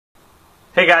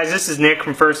Hey guys, this is Nick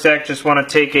from Firstech. Just want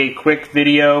to take a quick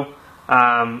video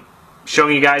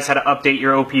showing you guys how to update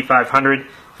your OP500.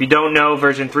 If you don't know,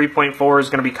 version 3.4 is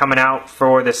going to be coming out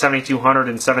for the 7200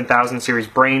 and 7000 series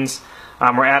brains.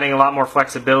 We're adding a lot more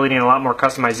flexibility and a lot more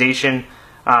customization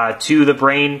to the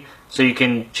brain so you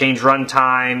can change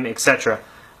runtime, etc.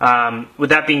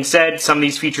 With that being said, some of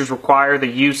these features require the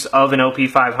use of an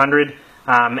OP500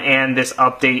 and this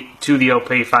update to the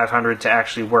OP500 to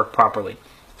actually work properly.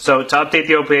 So to update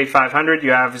the OP500,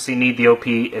 you obviously need the OP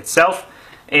itself,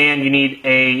 and you need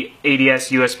a ADS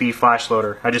USB flash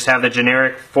loader. I just have the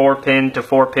generic 4-pin to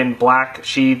 4-pin black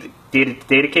sheath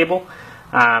data cable,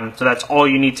 so that's all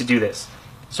you need to do this.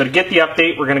 So to get the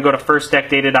update, we're going to go to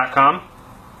firsttechdata.com.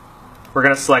 We're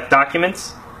going to select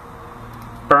Documents,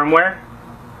 Firmware,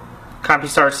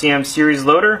 CompuStar CM Series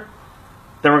Loader,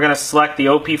 then we're going to select the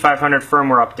OP500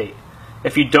 firmware update.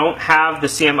 If you don't have the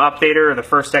CM updater or the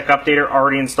Firstech updater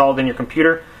already installed in your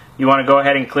computer, you want to go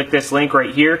ahead and click this link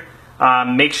right here.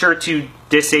 Make sure to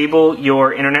disable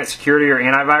your internet security or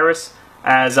antivirus,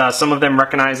 as some of them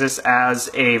recognize this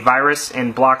as a virus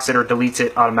and blocks it or deletes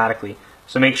it automatically.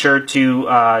 So make sure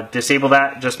to disable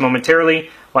that just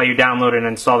momentarily while you download and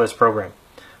install this program.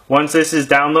 Once this is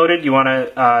downloaded, you want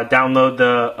to download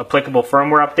the applicable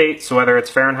firmware update, so whether it's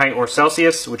Fahrenheit or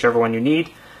Celsius, whichever one you need.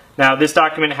 Now this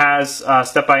document has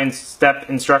step-by-step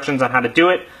instructions on how to do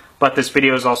it, but this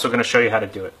video is also going to show you how to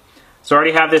do it. So I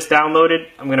already have this downloaded.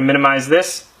 I'm going to minimize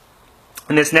this.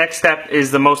 And this next step is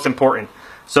the most important.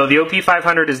 So the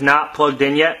OP500 is not plugged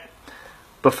in yet.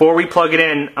 Before we plug it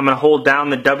in, I'm going to hold down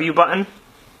the W button.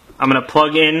 I'm going to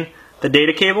plug in the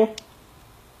data cable.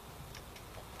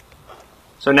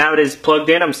 So now it is plugged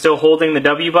in. I'm still holding the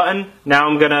W button. Now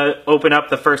I'm going to open up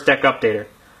the Firstech updater.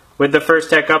 With the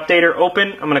Firstech updater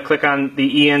open, I'm going to click on the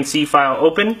ENC file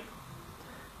open,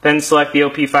 then select the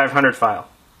OP500 file.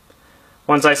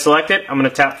 Once I select it, I'm going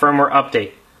to tap firmware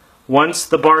update. Once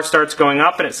the bar starts going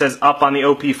up and it says up on the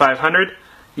OP500,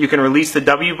 you can release the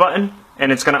W button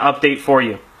and it's going to update for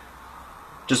you.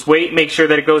 Just wait, make sure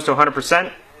that it goes to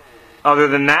 100%. Other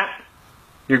than that,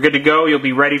 you're good to go. You'll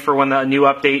be ready for when the new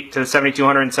update to the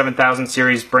 7200 and 7000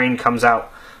 series brain comes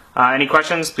out. Any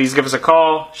questions, please give us a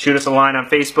call, shoot us a line on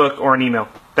Facebook, or an email.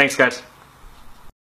 Thanks, guys.